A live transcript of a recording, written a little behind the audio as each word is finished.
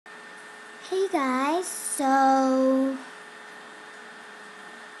Hey guys, so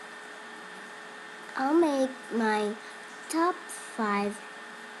I'll make my top 5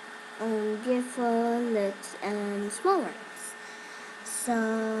 beautiful looks and small ones.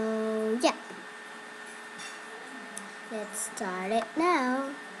 So yeah, let's start it now.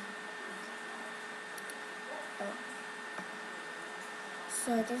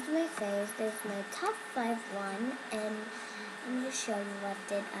 So this is my face, this is my top 5 one, and I'm going to show you what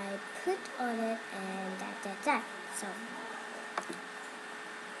did I put on it and that. So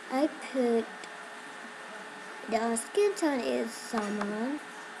I put the skin tone is salmon,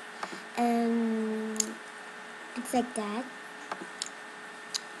 and it's like that.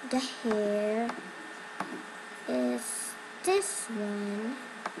 The hair is this one,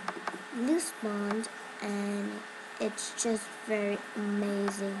 loose blonde, and it's just very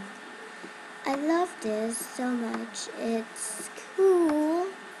amazing. I love this so much. It's cool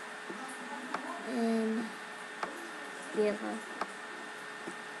and beautiful.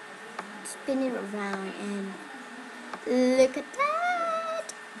 Spin it around and look at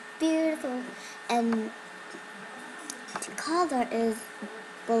that! Beautiful. And the color is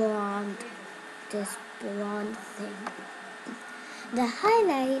blonde. This blonde thing. The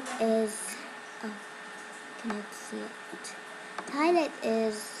highlight is, cannot see it. The highlight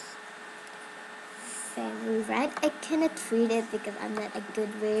is very red. I cannot read it because I'm not a good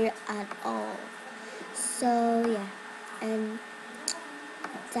reader at all. So yeah, and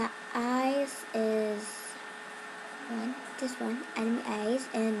the eyes is this one, anime eyes,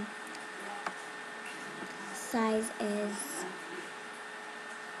 and size is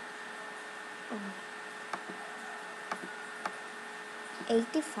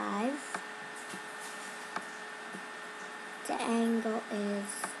 85. The angle is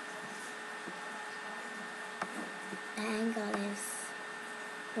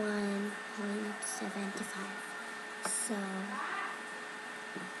 1.75. So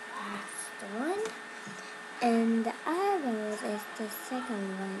that's the one. And the eyebrows is the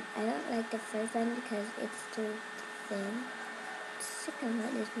second one. I don't like the first one because it's too thin. The second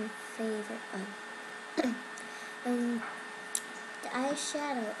one is my favorite one. The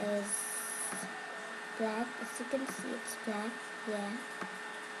eyeshadow is black. As you can see, it's black. Yeah.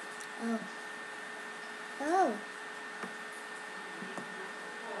 Oh.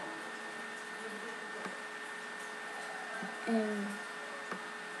 And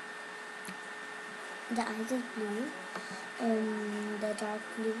the eyes is blue. The dark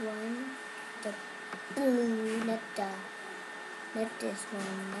blue one. The blue, not this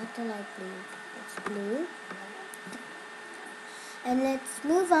one, not the light blue. It's blue. And let's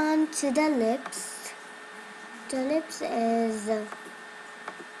move on to the lips. The lips is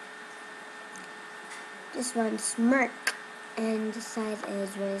this one, smirk, and the size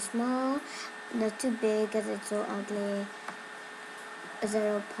is very small, not too big because it's so ugly.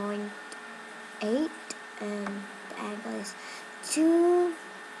 0.8, and the angle is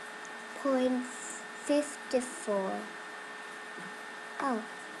 2.54. Oh,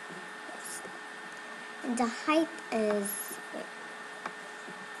 yes. And the height is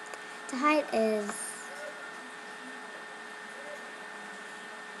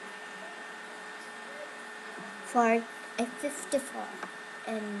 54,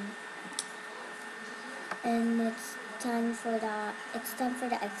 and it's time for the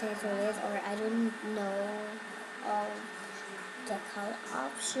accessories, or I don't know all the color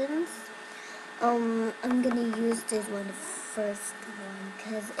options. I'm gonna use this one, the first one,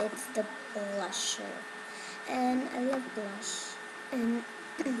 because it's the blusher, and I love blush. And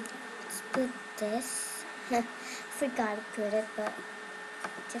let's put this. Forgot to put it, but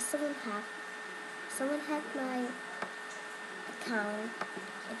just someone hacked my account.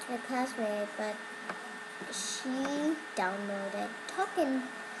 It's my classmate, but she downloaded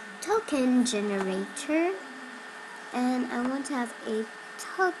token generator, and I want to have a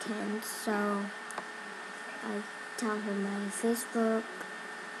token, so I tell her my Facebook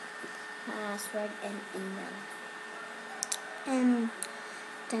password and email, and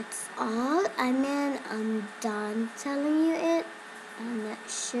that's all. I mean, I'm done telling you it. I'm not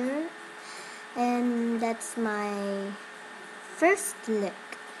sure. And that's my first look.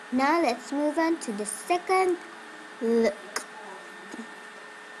 Now let's move on to the second look.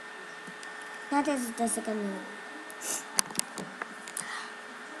 Now this is the second look.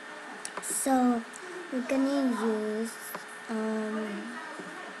 So we're gonna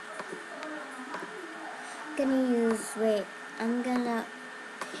use wait, I'm gonna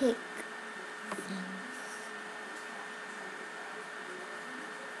pick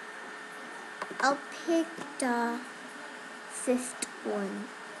I'll pick the fifth one,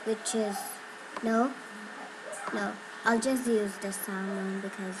 which is No, no. I'll just use the salmon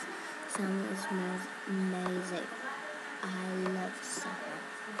because salmon is most amazing. I love salmon.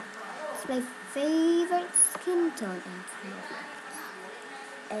 It's my favorite skin tone and favorite.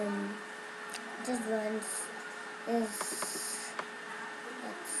 And this one is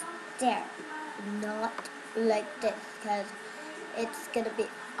it's there, not like this because it's gonna be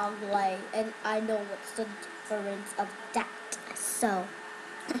ugly, and I know what's the difference of that. So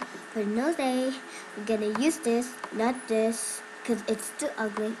for nose, we're gonna use this, not this, because it's too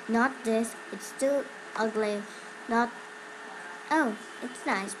ugly. Not this, it's too ugly. Not, oh, it's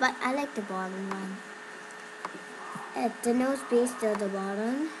nice, but I like the bottom one. At the nose piece to the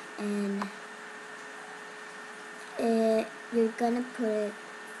bottom, and you're gonna put it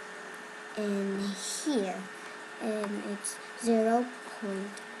in here, and it's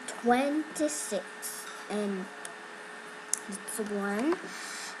 0.26, and it's one.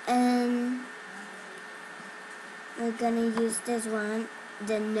 And we're gonna use this one.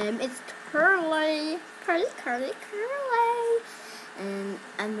 The name is Curly. Curly, Curly, Curly. And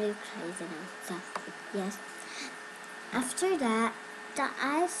I'm really crazy now. So, yes. After that, the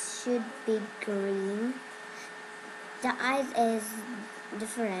eyes should be green. The eyes is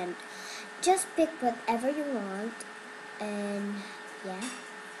different. Just pick whatever you want. And, yeah.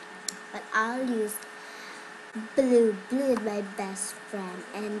 But I'll use blue. Blue is my best friend.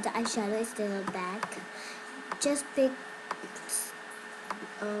 And the eyeshadow is still back. Just pick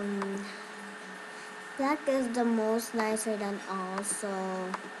black is the most nicer than all, so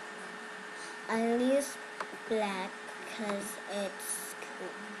I'll use black because it's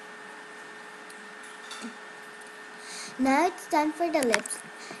cool. Now it's time for the lips.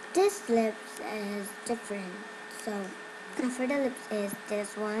 This lips is different, so for the lips is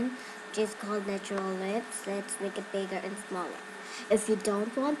this one, which is called natural lips. Let's make it bigger and smaller. If you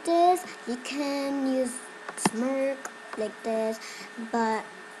don't want this, you can use smirk like this, but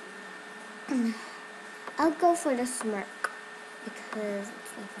I'll go for the smirk because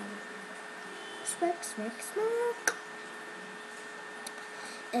it's my favorite. Smirk, smirk, smirk.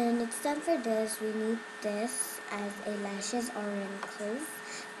 And it's time for this. We need this as eyelashes or wrinkles.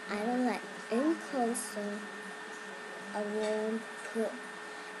 I don't like wrinkles, so I won't put.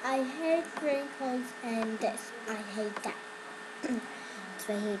 I hate wrinkles and this. I hate that.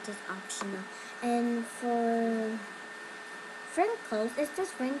 So I hate this optional. And for wrinkles, is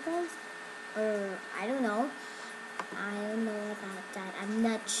this wrinkles? Or I don't know. I don't know about that. I'm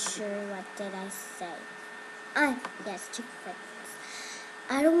not sure what did I say. Yes, cheek wrinkles.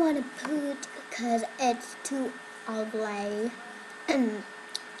 I don't want to put because it's too ugly.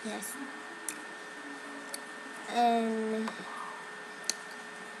 Yes. And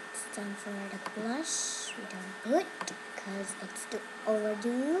it's time for the blush. We don't put because it's too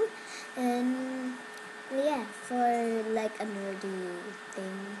overdue. And yeah, for like a nerdy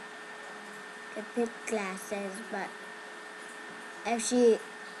thing, I put glasses. But if you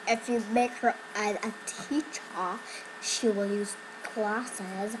make her as a teacher, she will use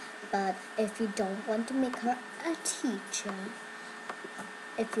glasses. But if you don't want to make her a teacher,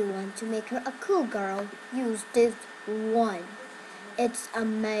 if you want to make her a cool girl, use this one. It's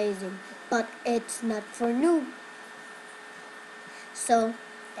amazing, but it's not for new. So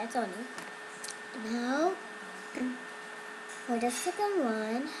that's all. Now for the second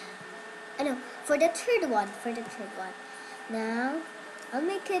one, for the third one. Now I'll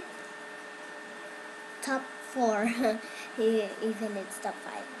make it top 4. Even it's top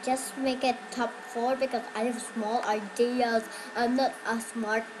 5. Just make it top 4 because I have small ideas. I'm not a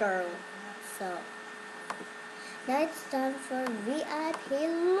smart girl. So now it's time for VIP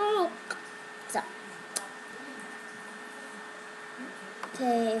look. So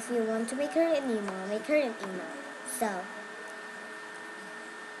okay, if you want to make her an emo, make her an emo. So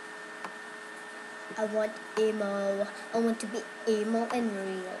I want emo. I want to be emo and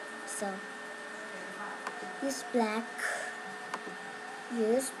real. So use black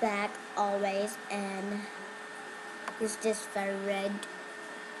always, and use this very red.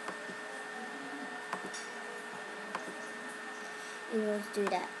 You will do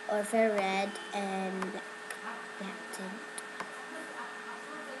that, or very red and black tint.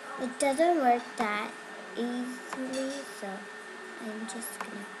 It doesn't work that easily, so I'm just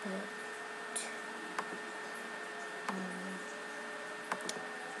gonna put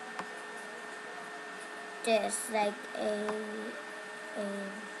this like a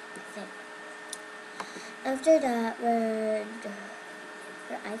thing. After that, where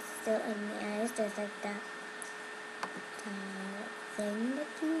her eyes still in the eyes, there's like that thing that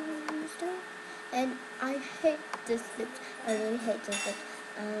you use to. And I hate this lips. I really hate this lips.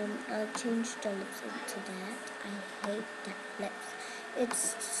 I'll change the lips into that. I hate that lips.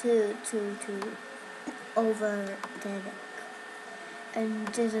 It's too over the. And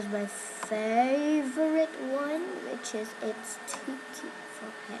this is my favorite one, which is it's too cute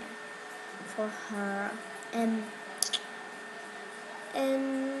for her, and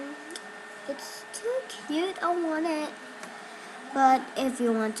it's too cute. I want it. But if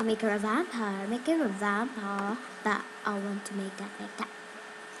you want to make her a vampire, make her a vampire. But I want to make that like that.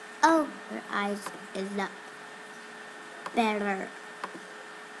 Oh, her eyes is not better.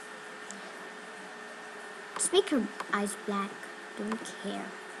 Just make her eyes black. Don't care.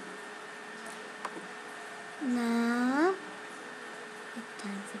 Now it's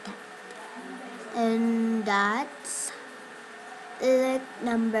time for that. And that's look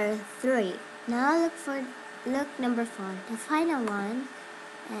number 3. Now look for look number 4, the final one.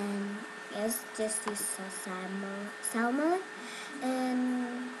 And yes, just use salmon.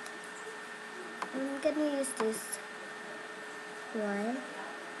 And I'm gonna use this one.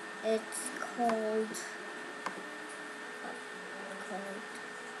 It's called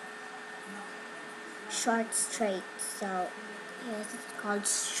Short Straight. So yes, it's called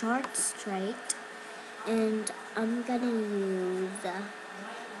Short Straight, and I'm gonna use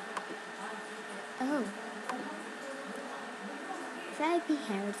Flappy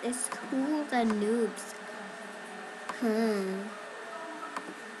hairs is cool than noobs.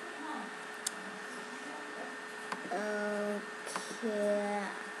 Okay,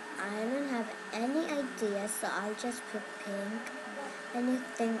 I don't have any idea, so I'll just put pink.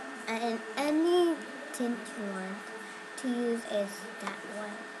 Anything and any tint you want to use is that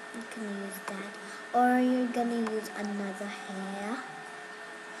one. You can use that, or you're gonna use another hair.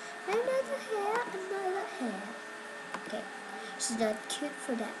 Okay, she's not cute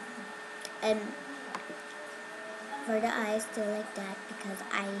for that. And for the eyes, still like that because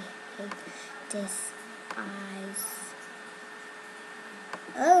I hate this eyes.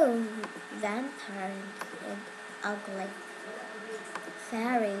 Oh, vampire is ugly.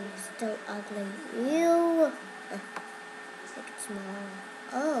 Fairy still ugly. Ew. Look, it's small.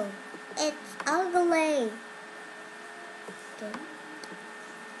 Oh, it's ugly. Okay.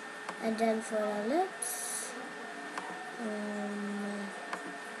 And then for the lips,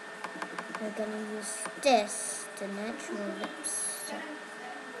 we're gonna use this, the natural lips. So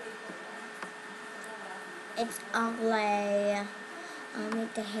it's ugly. I'll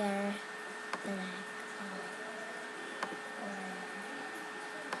make the hair black.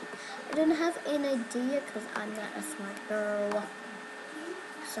 I don't have an idea because I'm not a smart girl.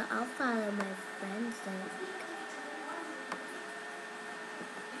 So I'll follow my friends and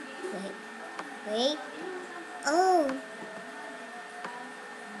wait. Oh,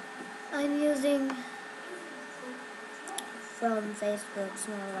 I'm using from Facebook,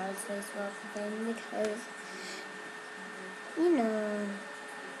 Small World's Facebook thing because,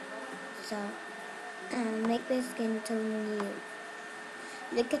 so make the skin tone new.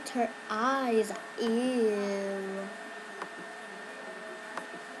 Look at her eyes. Ew.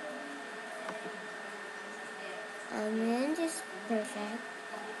 And just perfect.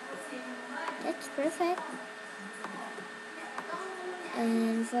 That's perfect.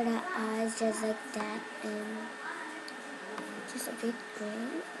 And for the eyes, just like that, and just a bit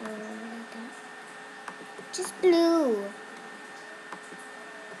green, or like that. Just blue.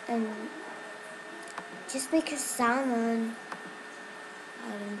 And just make her salmon. I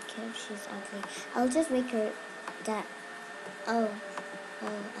don't care if she's ugly. I'll just make her that. Oh,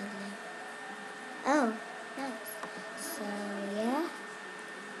 ugly. Oh, nice. So yeah,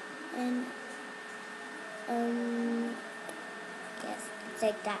 and yes, it's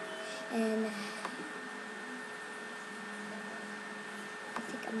like that. And I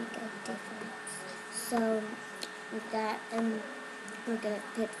think I'll make a difference. So with that, we're gonna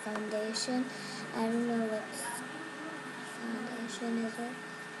put foundation. I don't know what foundation is it.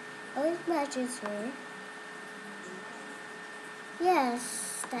 Oh, it matches her. Yes,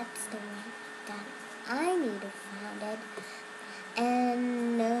 that's the one that I need to find it.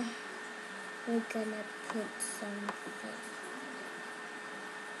 And we're gonna put something.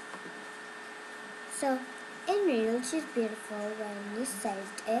 So in real, she's beautiful when you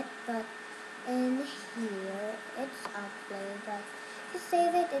saved it, but in here it's ugly. But to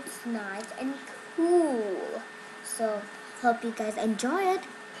save it, it's nice and cool. So hope you guys enjoy it.